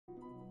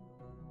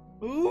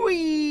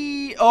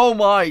Whee! Oh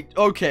my.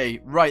 Okay,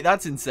 right,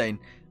 that's insane.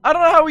 I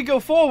don't know how we go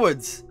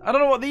forwards. I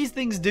don't know what these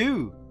things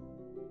do.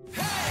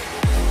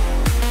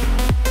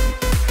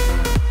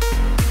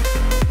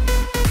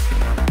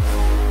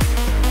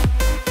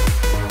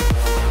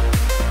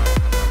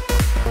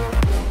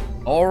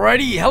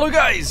 Alrighty, hello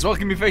guys,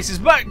 welcome your faces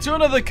back to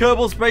another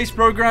Kerbal Space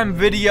Program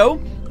video.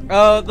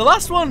 The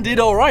last one did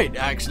alright,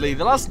 actually.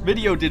 The last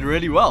video did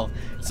really well.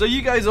 So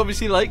you guys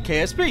obviously like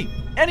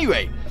KSP.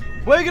 Anyway,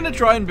 we're going to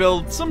try and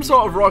build some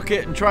sort of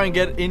rocket and try and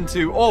get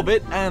into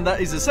orbit, and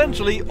that is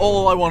essentially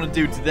all I want to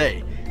do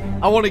today.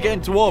 I want to get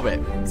into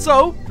orbit.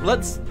 So,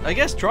 let's, I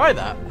guess, try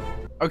that.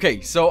 Okay,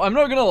 so I'm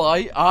not going to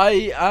lie,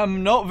 I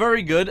am not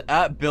very good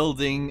at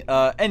building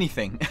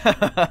anything.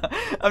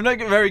 I'm not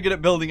very good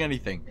at building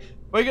anything.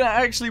 We're going to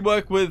actually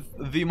work with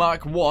the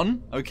Mark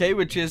 1, okay,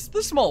 which is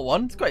the small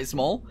one. It's quite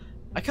small.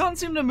 I can't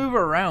seem to move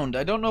around.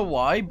 I don't know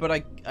why, but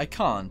I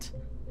can't.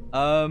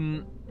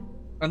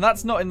 And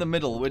that's not in the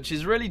middle, which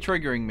is really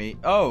triggering me.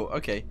 Oh,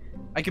 okay.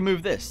 I can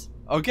move this.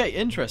 Okay,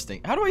 interesting.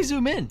 How do I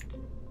zoom in?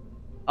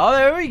 Oh,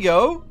 there we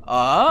go.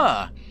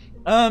 Ah.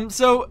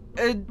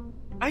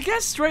 I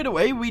guess straight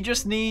away we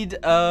just need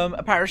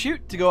a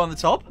parachute to go on the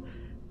top.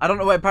 I don't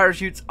know where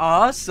parachutes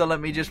are, so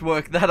let me just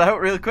work that out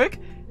real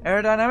quick.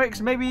 Aerodynamics,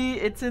 maybe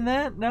it's in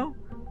there? No?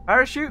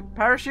 Parachute,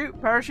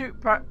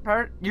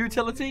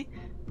 utility,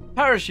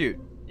 parachute.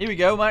 Here we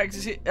go, my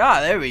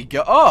there we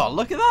go. Oh,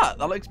 look at that.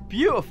 That looks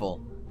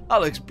beautiful. That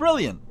looks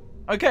brilliant.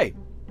 Okay.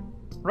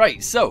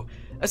 Right, so,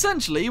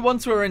 essentially,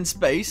 once we're in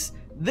space,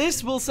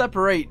 this will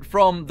separate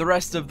from the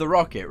rest of the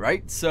rocket,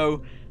 right?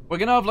 So, we're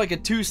going to have like a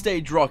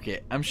two-stage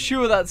rocket. I'm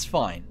sure that's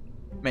fine.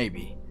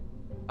 Maybe.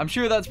 I'm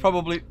sure that's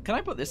probably... Can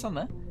I put this on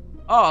there?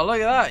 Oh, look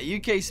at that.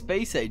 UK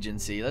Space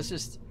Agency. Let's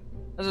just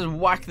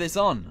whack this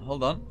on.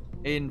 Hold on.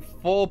 In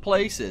 4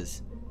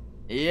 places.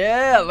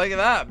 Yeah, look at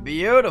that.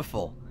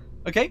 Beautiful.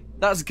 Okay,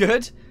 that's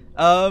good.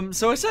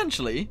 So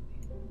essentially,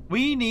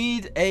 we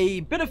need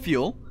a bit of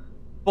fuel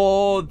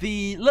for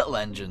the little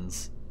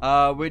engines,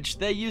 which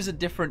they use a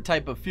different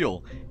type of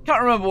fuel.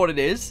 Can't remember what it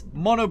is.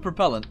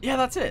 Monopropellant. Yeah,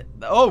 that's it.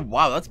 Oh,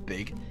 wow, that's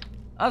big.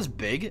 That's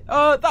big.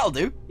 That'll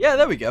do. Yeah,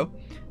 there we go.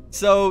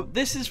 So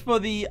this is for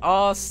the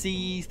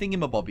RC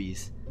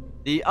thingamabobbies.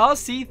 The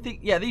RC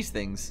yeah, these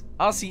things.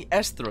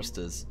 RCS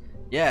thrusters.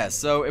 Yeah,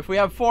 so if we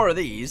have 4 of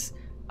these,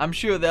 I'm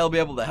sure they'll be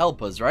able to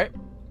help us, right?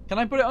 Can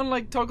I put it on,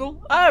 like,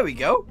 toggle? There we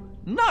go.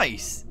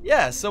 Nice.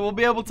 Yeah, so we'll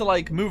be able to,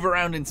 like, move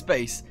around in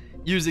space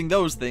using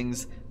those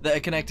things that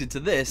are connected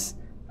to this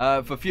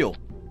for fuel.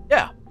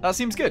 Yeah, that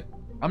seems good.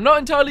 I'm not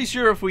entirely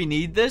sure if we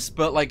need this,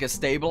 but, like, a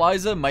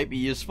stabilizer might be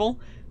useful.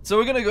 So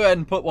we're going to go ahead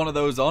and put one of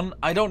those on.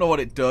 I don't know what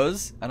it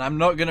does, and I'm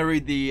not going to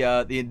read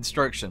the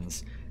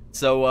instructions.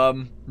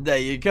 So, there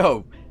you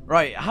go.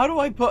 Right, how do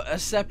I put a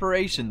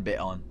separation bit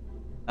on?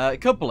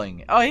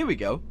 Coupling. Oh, here we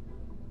go.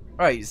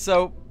 Right,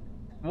 so...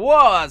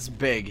 Whoa, that's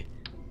big.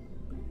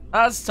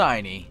 That's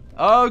tiny.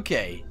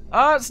 Okay.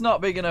 That's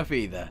not big enough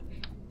either.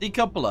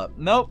 Decoupler.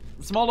 Nope.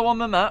 Smaller one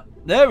than that.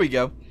 There we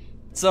go.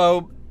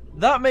 So,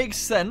 that makes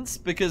sense,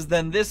 because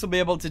then this will be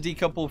able to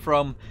decouple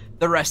from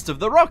the rest of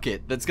the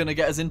rocket that's going to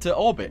get us into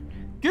orbit.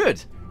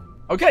 Good.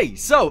 Okay,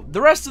 so,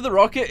 the rest of the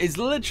rocket is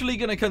literally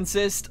going to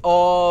consist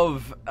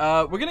of...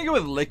 we're going to go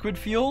with liquid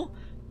fuel.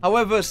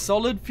 However,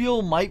 solid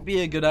fuel might be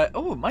a good idea.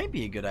 Oh, it might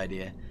be a good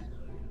idea.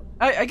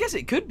 I guess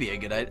it could be a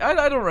good idea.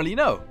 I don't really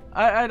know.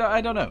 I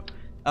don't know.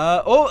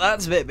 Oh,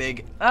 that's a bit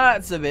big.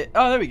 That's a bit...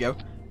 Oh, there we go.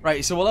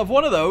 Right, so we'll have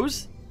one of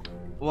those.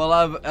 We'll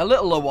have a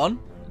littler one.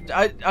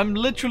 I'm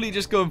literally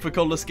just going for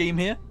color scheme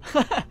here.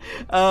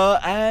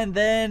 And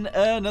then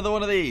another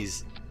one of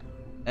these.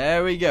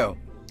 There we go.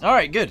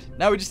 Alright, good.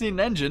 Now we just need an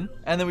engine.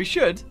 And then we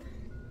should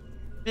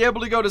be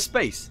able to go to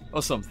space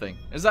or something.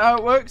 Is that how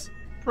it works?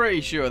 Pretty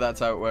sure that's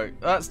how it works.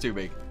 That's too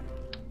big.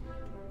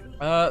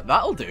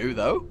 That'll do,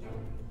 though.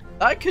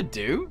 That could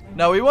do.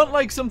 No, we want,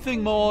 like,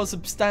 something more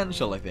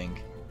substantial, I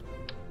think.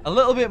 A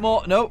little bit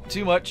more. Nope,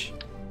 too much.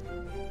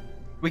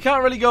 We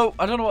can't really go...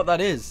 I don't know what that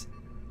is.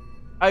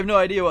 I have no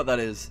idea what that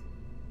is.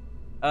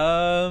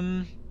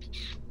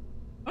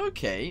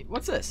 Okay,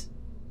 what's this?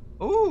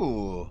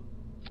 Ooh.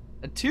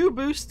 2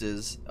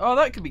 boosters. Oh,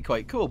 that could be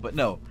quite cool, but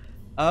no.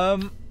 Oh,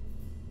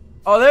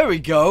 there we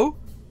go.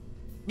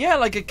 Yeah,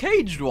 like a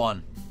caged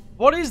one.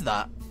 What is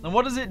that? And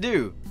what does it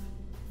do?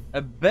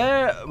 A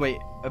bear... Wait,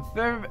 a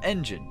bear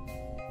engine.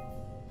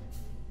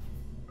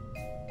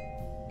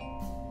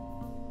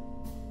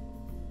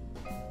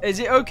 Is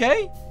it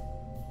okay?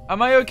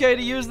 Am I okay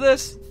to use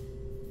this?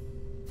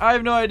 I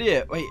have no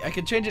idea. Wait, I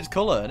can change its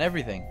color and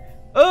everything.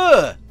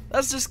 Ugh!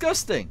 That's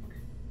disgusting.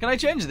 Can I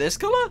change this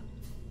color?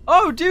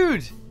 Oh,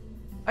 dude!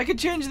 I can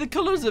change the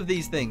colors of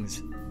these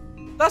things.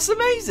 That's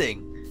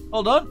amazing.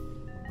 Hold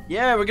on.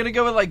 Yeah, we're gonna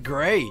go with, like,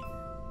 gray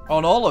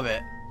on all of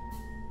it.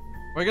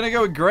 We're gonna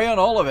go with gray on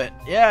all of it.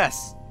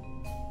 Yes!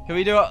 Can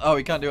we do it? Oh,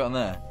 we can't do it on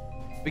there.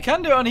 We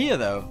can do it on here,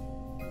 though.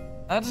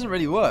 That doesn't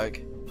really work.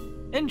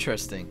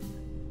 Interesting.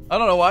 I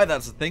don't know why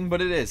that's a thing,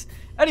 but it is.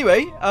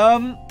 Anyway,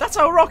 that's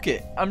our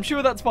rocket. I'm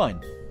sure that's fine.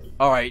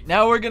 Alright,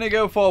 now we're gonna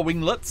go for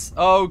winglets.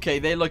 Okay,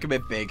 they look a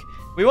bit big.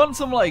 We want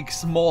some, like,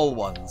 small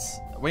ones.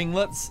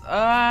 Winglets,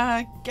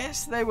 I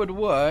guess they would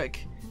work.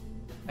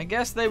 I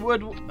guess they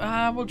would,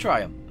 we'll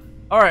try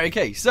them. Alright,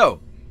 okay, so,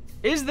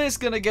 is this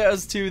gonna get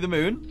us to the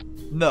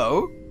moon?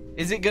 No.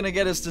 Is it gonna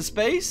get us to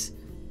space?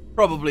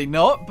 Probably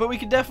not, but we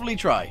can definitely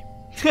try.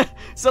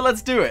 So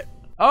let's do it.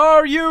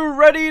 Are you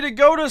ready to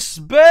go to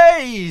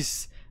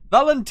space?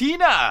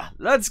 Valentina,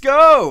 let's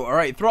go.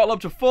 Alright, throttle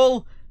up to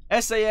full.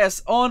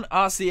 SAS on,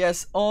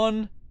 RCS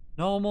on,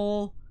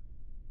 normal,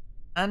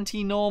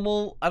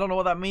 anti-normal. I don't know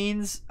what that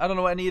means. I don't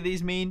know what any of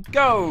these mean.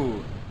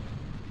 Go.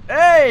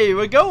 Hey,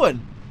 we're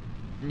going.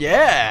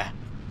 Yeah.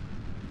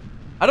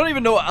 I don't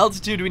even know what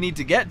altitude we need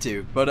to get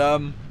to, but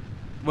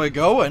we're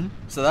going.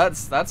 So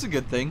that's a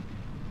good thing.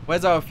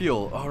 Where's our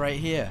fuel? Oh, right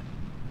here.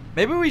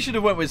 Maybe we should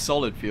have went with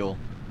solid fuel.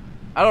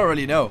 I don't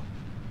really know.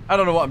 I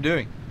don't know what I'm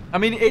doing. I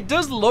mean, it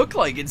does look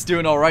like it's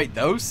doing alright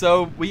though,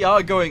 so we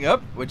are going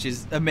up, which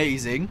is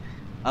amazing.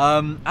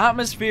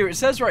 Atmosphere, it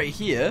says right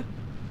here.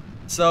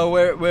 So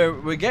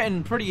we're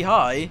getting pretty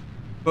high,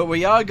 but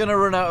we are gonna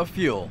run out of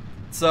fuel.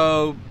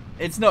 So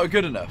it's not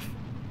good enough.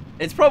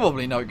 It's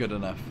probably not good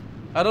enough.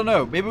 I don't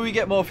know. Maybe we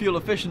get more fuel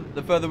efficient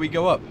the further we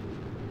go up.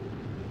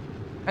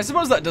 I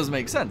suppose that does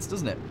make sense,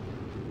 doesn't it?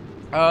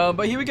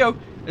 But here we go.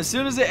 As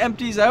soon as it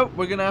empties out,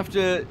 we're gonna have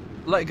to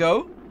let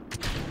go.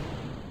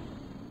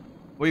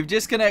 We've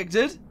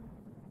disconnected.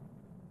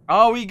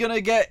 Are we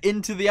gonna get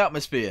into the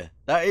atmosphere?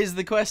 That is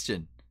the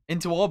question.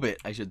 Into orbit,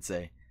 I should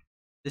say.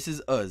 This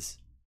is us.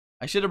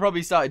 I should have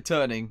probably started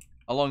turning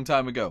a long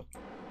time ago.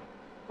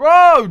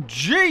 Bro,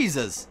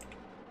 Jesus!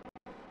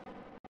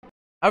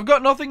 I've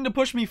got nothing to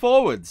push me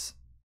forwards.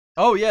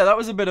 Oh yeah, that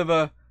was a bit of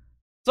a...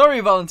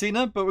 Sorry,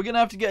 Valentina, but we're gonna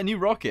have to get a new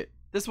rocket.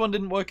 This one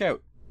didn't work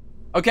out.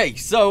 Okay,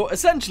 so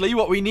essentially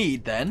what we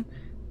need then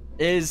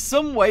is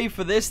some way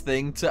for this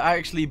thing to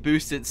actually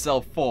boost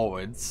itself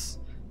forwards.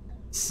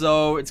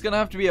 So it's gonna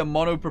have to be a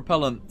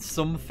monopropellant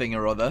something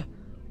or other.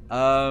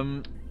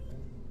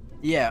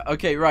 Yeah,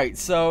 okay, right,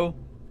 so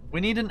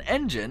we need an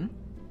engine,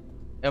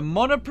 a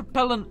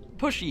monopropellant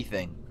pushy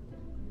thing.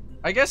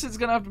 I guess it's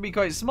gonna have to be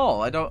quite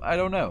small. I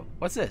don't know.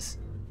 What's this?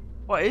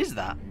 What is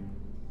that?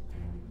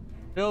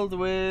 Filled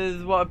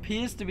with what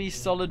appears to be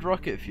solid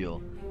rocket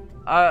fuel.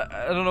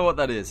 I don't know what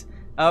that is.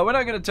 We're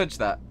not gonna touch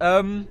that.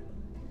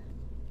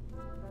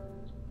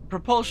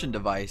 Propulsion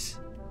device.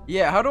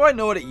 Yeah, how do I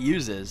know what it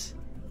uses?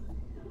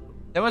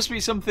 There must be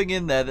something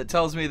in there that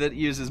tells me that it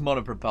uses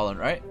monopropellant,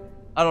 right?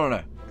 I don't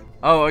know.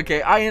 Oh,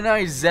 okay.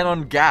 Ionized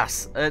xenon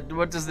gas.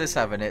 What does this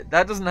have in it?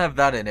 That doesn't have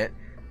that in it.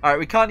 Alright,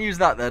 we can't use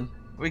that then.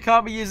 We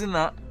can't be using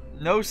that.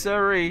 No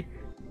siree.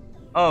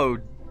 Oh,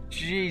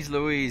 jeez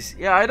Louise.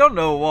 Yeah, I don't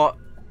know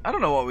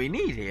what we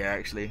need here,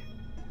 actually.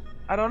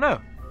 I don't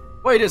know.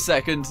 Wait a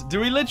second. Do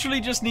we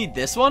literally just need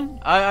this one?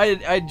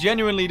 I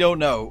genuinely don't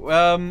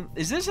know.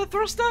 Is this a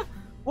thruster?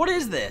 What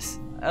is this?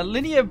 A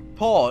linear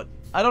port.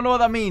 I don't know what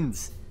that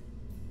means.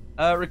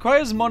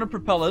 Requires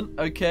monopropellant.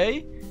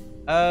 Okay.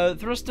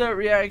 Thruster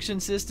reaction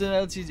system.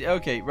 LTD.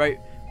 Okay, right.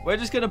 We're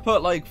just gonna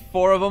put like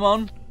 4 of them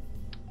on.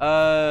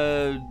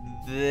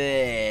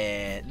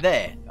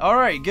 There.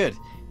 Alright, good.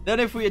 Then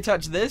if we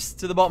attach this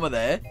to the bottom of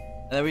there,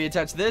 and then we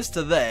attach this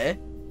to there,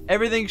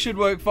 everything should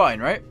work fine,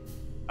 right?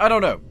 I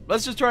don't know.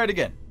 Let's just try it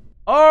again.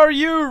 Are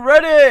you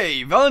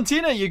ready?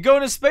 Valentina, you're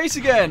going to space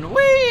again.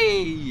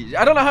 Whee!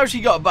 I don't know how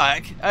she got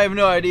back. I have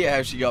no idea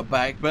how she got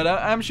back, but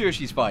I'm sure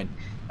she's fine.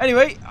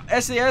 Anyway,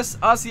 SAS,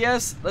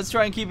 RCS, let's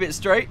try and keep it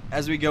straight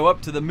as we go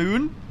up to the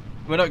moon.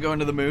 We're not going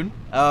to the moon.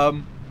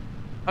 I'm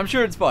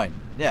sure it's fine.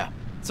 Yeah.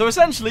 So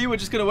essentially, we're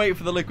just going to wait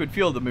for the liquid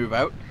fuel to move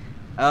out.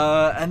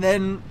 And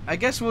then I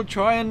guess we'll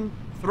try and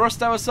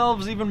thrust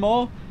ourselves even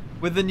more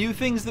with the new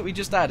things that we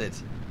just added.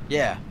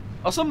 Yeah.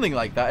 Or something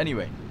like that,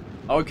 anyway.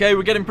 Okay,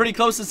 we're getting pretty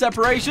close to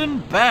separation.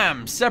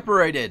 Bam!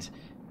 Separated.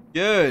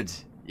 Good.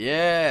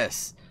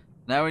 Yes.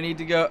 Now we need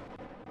to go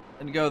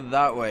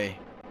that way.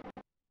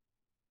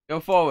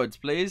 Go forwards,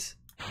 please.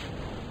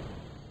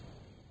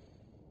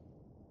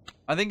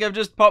 I think I've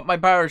just popped my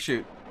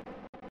parachute.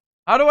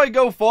 How do I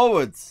go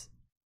forwards?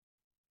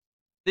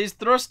 These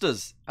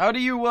thrusters. How do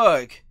you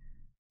work?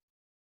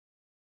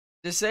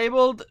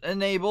 Disabled,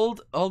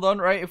 enabled. Hold on,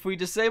 right? If we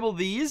disable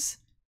these.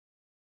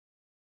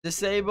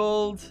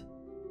 Disabled.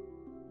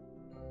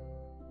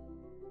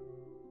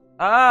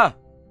 Ah!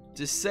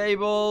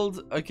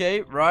 Disabled.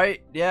 Okay,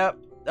 right. Yeah.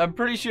 I'm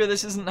pretty sure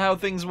this isn't how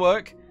things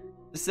work.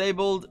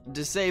 Disabled.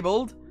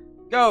 Disabled.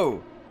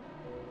 Go!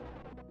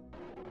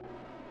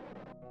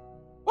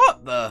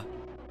 What the?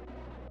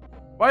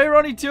 Why are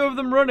only 2 of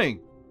them running?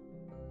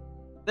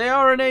 They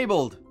are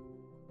enabled.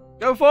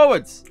 Go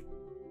forwards.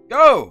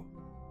 Go!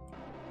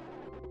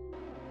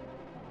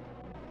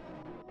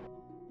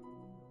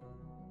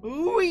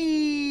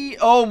 Whee!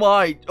 Oh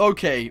my.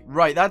 Okay,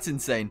 right, that's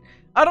insane.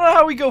 I don't know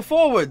how we go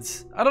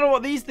forwards. I don't know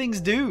what these things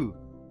do.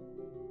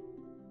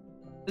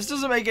 This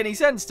doesn't make any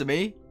sense to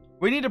me.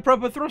 We need a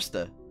proper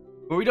thruster.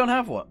 But we don't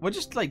have one. We're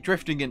just like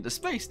drifting into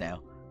space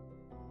now.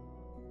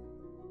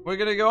 We're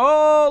gonna go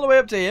all the way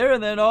up to here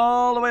and then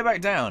all the way back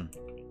down.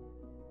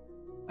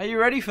 Are you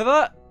ready for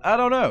that? I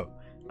don't know.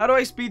 How do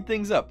I speed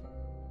things up?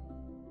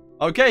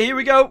 Okay, here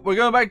we go. We're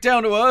going back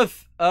down to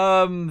Earth.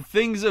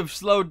 Things have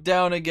slowed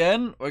down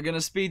again. We're going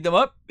to speed them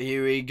up.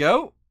 Here we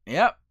go.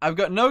 Yep, I've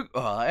got no... Oh,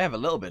 I have a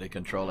little bit of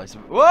control, I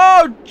suppose.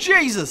 Whoa,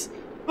 Jesus!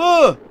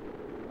 Oh!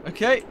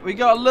 Okay, we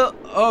got a little...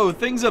 Oh,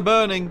 things are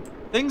burning.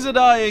 Things are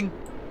dying.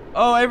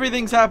 Oh,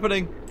 everything's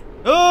happening.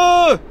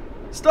 Oh!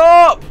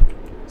 Stop!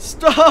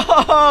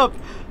 Stop!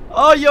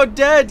 Oh, you're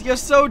dead. You're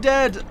so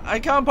dead. I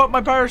can't pop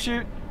my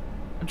parachute.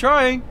 I'm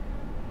trying.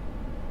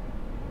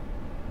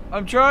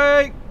 I'm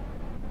trying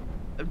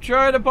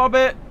to pop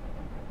it.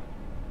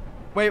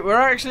 Wait, we're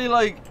actually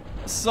like...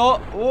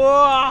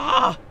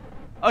 Whoa!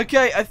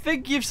 Okay, I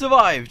think you've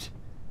survived.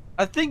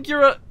 I think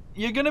you're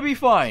gonna be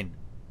fine.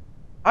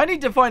 I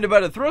need to find a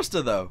better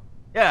thruster though.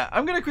 Yeah,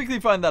 I'm gonna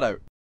quickly find that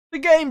out. The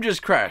game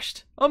just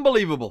crashed.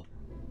 Unbelievable.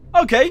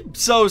 Okay,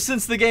 so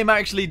since the game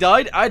actually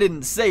died, I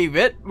didn't save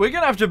it. We're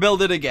gonna have to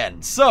build it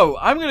again. So,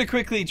 I'm gonna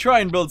quickly try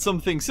and build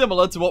something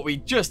similar to what we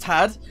just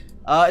had.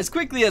 As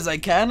quickly as I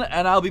can,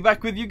 and I'll be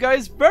back with you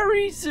guys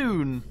very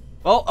soon.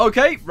 Well,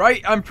 okay,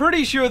 right, I'm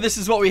pretty sure this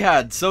is what we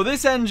had. So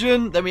this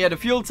engine, then we had a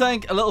fuel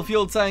tank, a little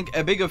fuel tank,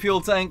 a bigger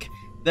fuel tank.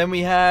 Then we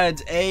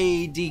had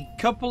a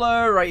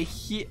decoupler right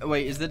here.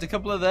 Wait, is the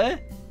decoupler there?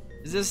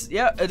 Is this,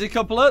 yeah, a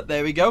decoupler,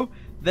 there we go.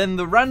 Then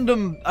the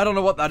random, I don't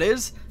know what that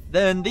is.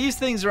 Then these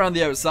things around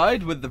the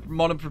outside with the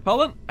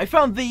monopropellant. I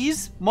found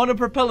these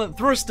monopropellant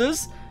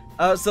thrusters.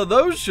 So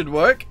those should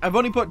work. I've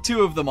only put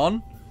 2 of them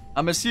on.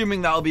 I'm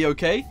assuming that'll be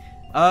okay.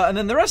 And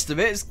then the rest of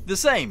it is the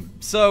same.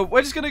 So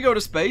we're just going to go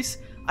to space.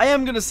 I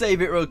am going to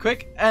save it real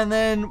quick, and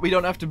then we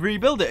don't have to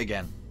rebuild it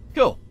again.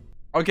 Cool.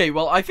 Okay,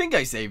 well, I think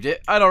I saved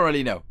it. I don't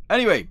really know.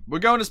 Anyway, we're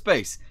going to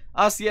space.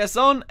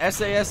 RCS on,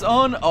 SAS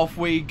on, off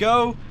we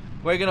go.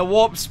 We're going to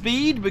warp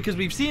speed, because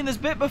we've seen this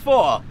bit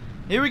before.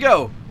 Here we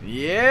go.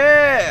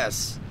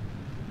 Yes!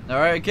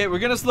 Alright, okay, we're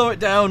going to slow it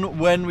down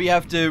when we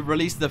have to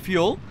release the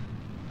fuel.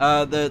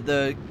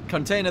 The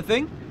container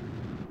thing.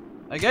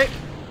 Okay.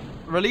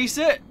 Release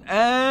it,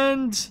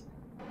 and...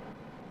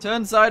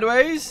 turn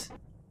sideways.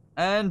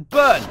 And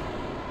burn!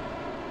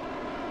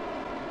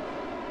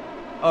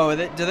 Oh,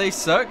 do they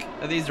suck?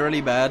 Are these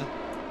really bad?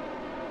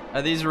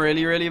 Are these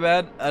really, really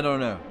bad? I don't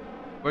know.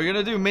 We're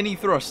gonna do mini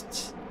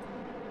thrusts.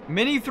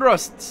 Mini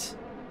thrusts!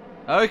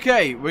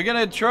 Okay, we're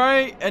gonna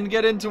try and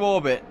get into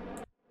orbit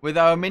with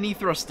our mini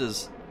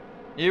thrusters.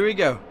 Here we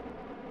go.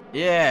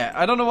 Yeah,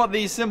 I don't know what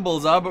these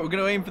symbols are, but we're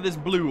gonna aim for this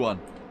blue one.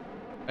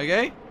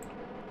 Okay?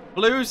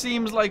 Blue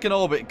seems like an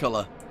orbit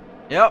color.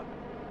 Yep.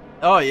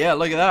 Oh yeah,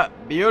 look at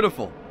that.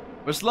 Beautiful.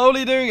 We're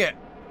slowly doing it.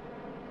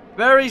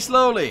 Very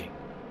slowly.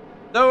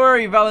 Don't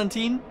worry,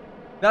 Valentina,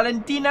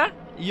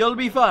 you'll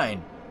be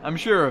fine. I'm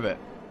sure of it.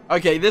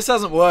 Okay, this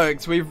hasn't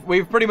worked.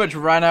 We've pretty much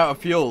ran out of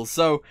fuel.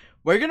 So,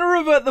 we're going to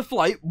revert the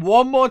flight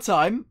one more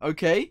time,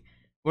 okay?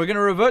 We're going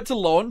to revert to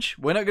launch.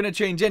 We're not going to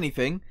change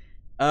anything.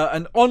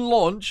 And on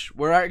launch,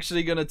 we're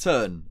actually going to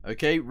turn,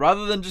 okay?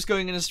 Rather than just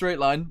going in a straight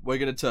line, we're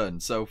going to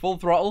turn. So, full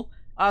throttle,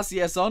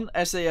 RCS on,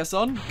 SAS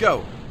on,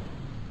 go.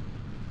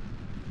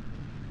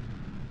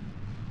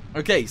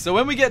 Okay, so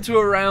when we get to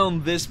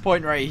around this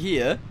point right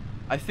here,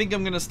 I think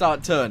I'm going to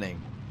start turning.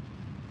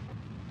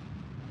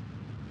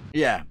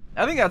 Yeah,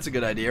 I think that's a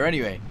good idea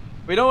anyway.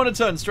 We don't want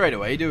to turn straight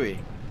away, do we?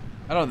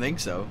 I don't think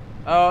so.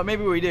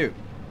 Maybe we do.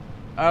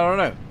 I don't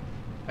know.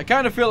 I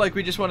kind of feel like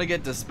we just want to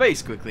get to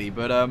space quickly,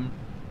 but I'm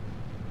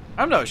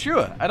not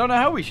sure. I don't know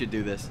how we should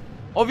do this.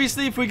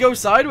 Obviously, if we go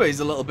sideways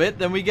a little bit,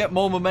 then we get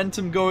more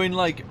momentum going,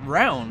 like,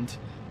 round.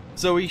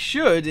 So we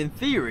should, in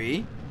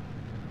theory,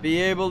 be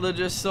able to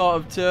just sort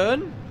of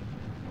turn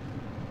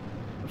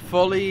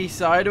fully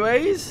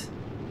sideways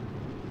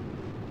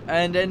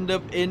and end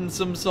up in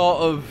some sort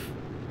of,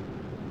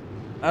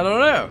 I don't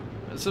know,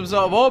 some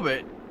sort of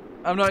orbit.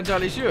 I'm not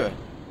entirely sure.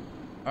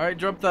 Alright,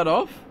 drop that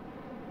off.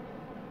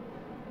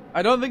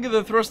 I don't think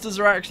the thrusters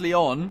are actually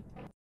on.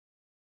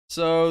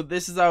 So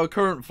this is our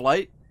current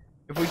flight.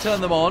 If we turn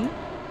them on,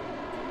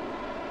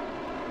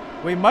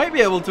 we might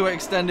be able to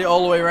extend it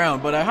all the way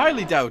around, but I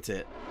highly doubt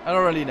it. I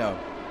don't really know.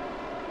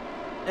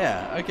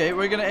 Yeah, okay,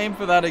 we're gonna aim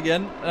for that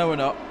again. No, we're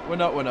not. We're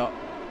not.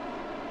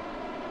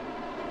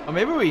 Or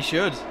maybe we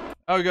should.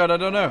 Oh god, I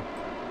don't know.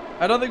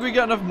 I don't think we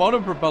got enough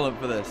monopropellant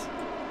for this.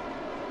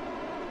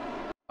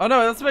 Oh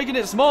no, that's making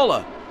it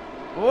smaller.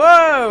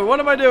 Whoa, what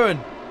am I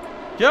doing?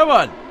 Come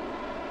on.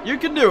 You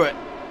can do it.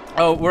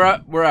 Oh, we're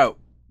out.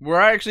 We're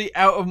actually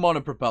out of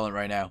monopropellant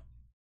right now.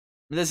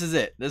 This is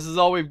it. This is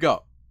all we've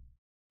got.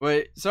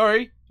 Wait,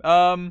 sorry.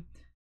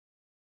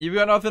 You've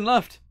got nothing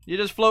left. You're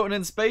just floating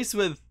in space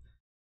with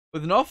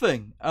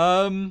nothing.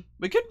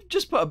 We could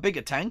just put a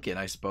bigger tank in,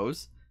 I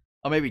suppose.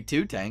 Or maybe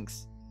 2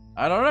 tanks.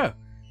 I don't know.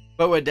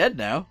 But we're dead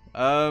now.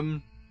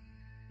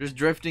 Just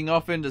drifting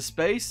off into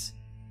space.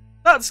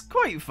 That's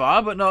quite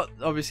far, but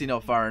obviously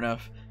not far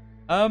enough.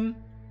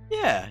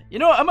 Yeah. You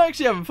know what? I'm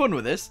actually having fun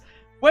with this.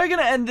 We're going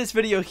to end this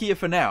video here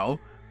for now.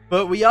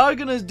 But we are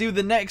going to do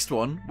the next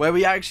one, where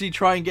we actually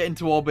try and get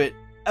into orbit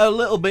a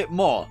little bit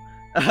more.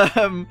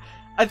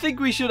 I think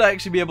we should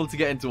actually be able to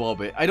get into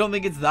orbit. I don't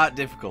think it's that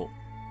difficult.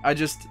 I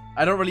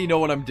don't really know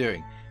what I'm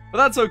doing. But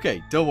that's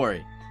okay, don't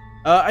worry.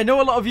 I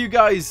know a lot of you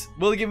guys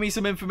will give me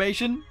some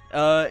information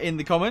in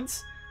the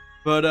comments.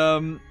 But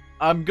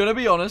I'm gonna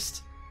be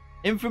honest.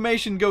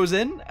 Information goes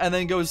in and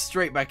then goes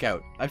straight back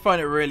out. I find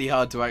it really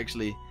hard to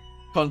actually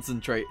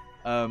concentrate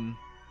on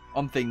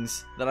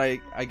things that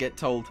I get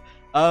told.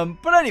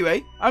 But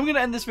anyway, I'm gonna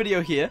end this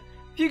video here.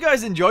 If you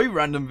guys enjoy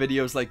random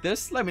videos like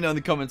this, let me know in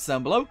the comments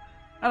down below.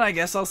 And I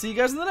guess I'll see you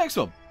guys in the next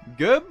one.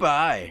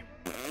 Goodbye.